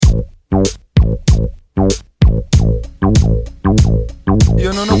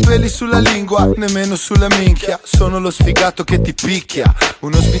non ho peli sulla lingua, nemmeno sulla minchia. Sono lo sfigato che ti picchia,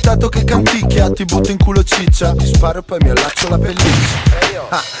 uno svitato che canticchia. Ti butto in culo ciccia, ti sparo e poi mi allaccio la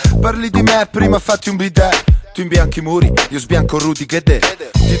pelliccia. Parli di me, prima fatti un bidet. Tu imbianchi i muri, io sbianco Rudy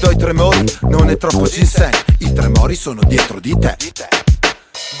Guedet. Ti do i tremori, non è troppo ginseng. I tremori sono dietro di te.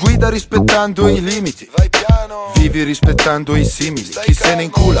 Guida rispettando i limiti, vai piano. Vivi rispettando i simili. Chi se ne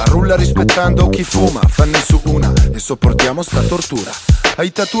incula, rulla rispettando chi fuma. Fanne su una e sopportiamo sta tortura.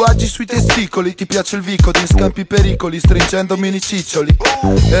 Hai tatuaggi sui testicoli, ti piace il Vicodin, scampi pericoli stringendo mini ciccioli.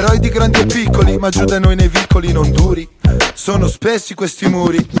 Eroi di grandi e piccoli, ma giù da noi nei vicoli non duri. Sono spessi questi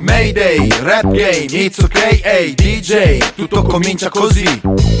muri. Mayday, rap game, it's ok, hey DJ, tutto comincia così.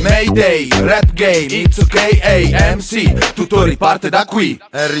 Mayday, rap game, it's ok, hey MC, tutto riparte da qui.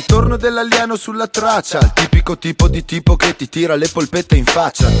 È il ritorno dell'alieno sulla traccia, il tipico tipo di tipo che ti tira le polpette in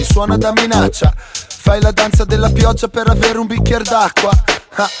faccia. Ti suona da minaccia, fai la danza della pioggia per avere un bicchiere d'acqua.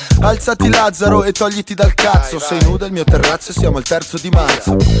 Alzati Lazzaro e togliti dal cazzo. Sei nuda il mio terrazzo e siamo al 3 di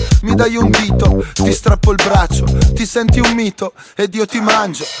marzo. Mi dai un dito, ti strappo il braccio. Ti senti un mito ed io ti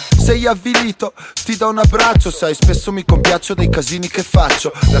mangio. Sei avvilito, ti do un abbraccio. Sai, spesso mi compiaccio dei casini che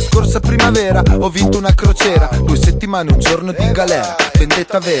faccio. La scorsa primavera ho vinto una crociera, 2 settimane, un giorno di galera.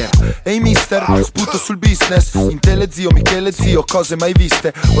 Vendetta vera. Ehi mister, sputo sul business. In tele zio, Michele zio, cose mai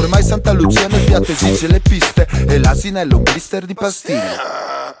viste. Ormai Santa Lucia nel piatto esige le piste e l'asinello un blister di pastiglie.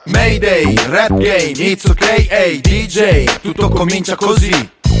 Mayday, rap game, it's ok, hey DJ, tutto comincia così.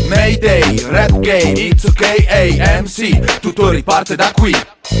 Mayday, rap game, it's ok, hey MC, tutto riparte da qui.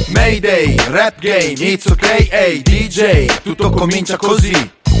 Mayday, rap game, it's ok, hey DJ, tutto comincia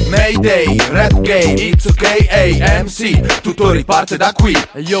così. Mayday, rap game, it's ok, hey MC, tutto riparte da qui.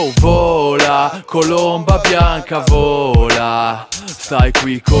 Yo, vola, colomba bianca vola, stai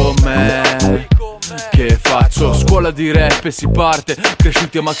qui con me. Che faccio? Scuola di rap e si parte,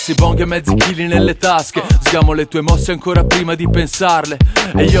 cresciuti a maxi bong e mezzi chili nelle tasche. Sgamo le tue mosse ancora prima di pensarle.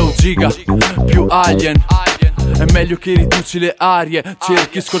 E yo Giga, più alien, è meglio che riduci le arie.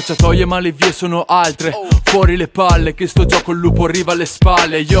 Cerchi scorciatoie ma le vie sono altre. Fuori le palle che sto gioco il lupo arriva alle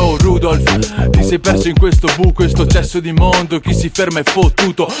spalle. Yo Rudolph, ti sei perso in questo buco, in sto cesso di mondo. Chi si ferma è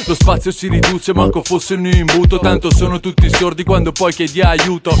fottuto, lo spazio si riduce manco fosse un imbuto. Tanto sono tutti sordi quando poi chiedi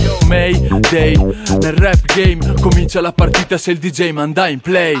aiuto. Mayday, nel rap game comincia la partita se il DJ manda in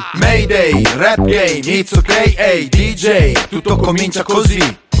play. Mayday, rap game, it's ok, hey DJ, tutto comincia così.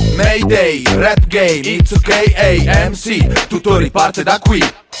 Mayday, rap game, it's ok, hey MC, tutto riparte da qui.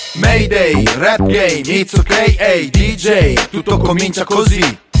 Mayday, rap game, it's ok, hey DJ, tutto comincia così.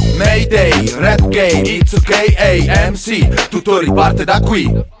 Mayday, rap game, it's ok, hey MC, tutto riparte da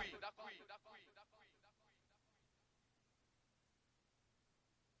qui.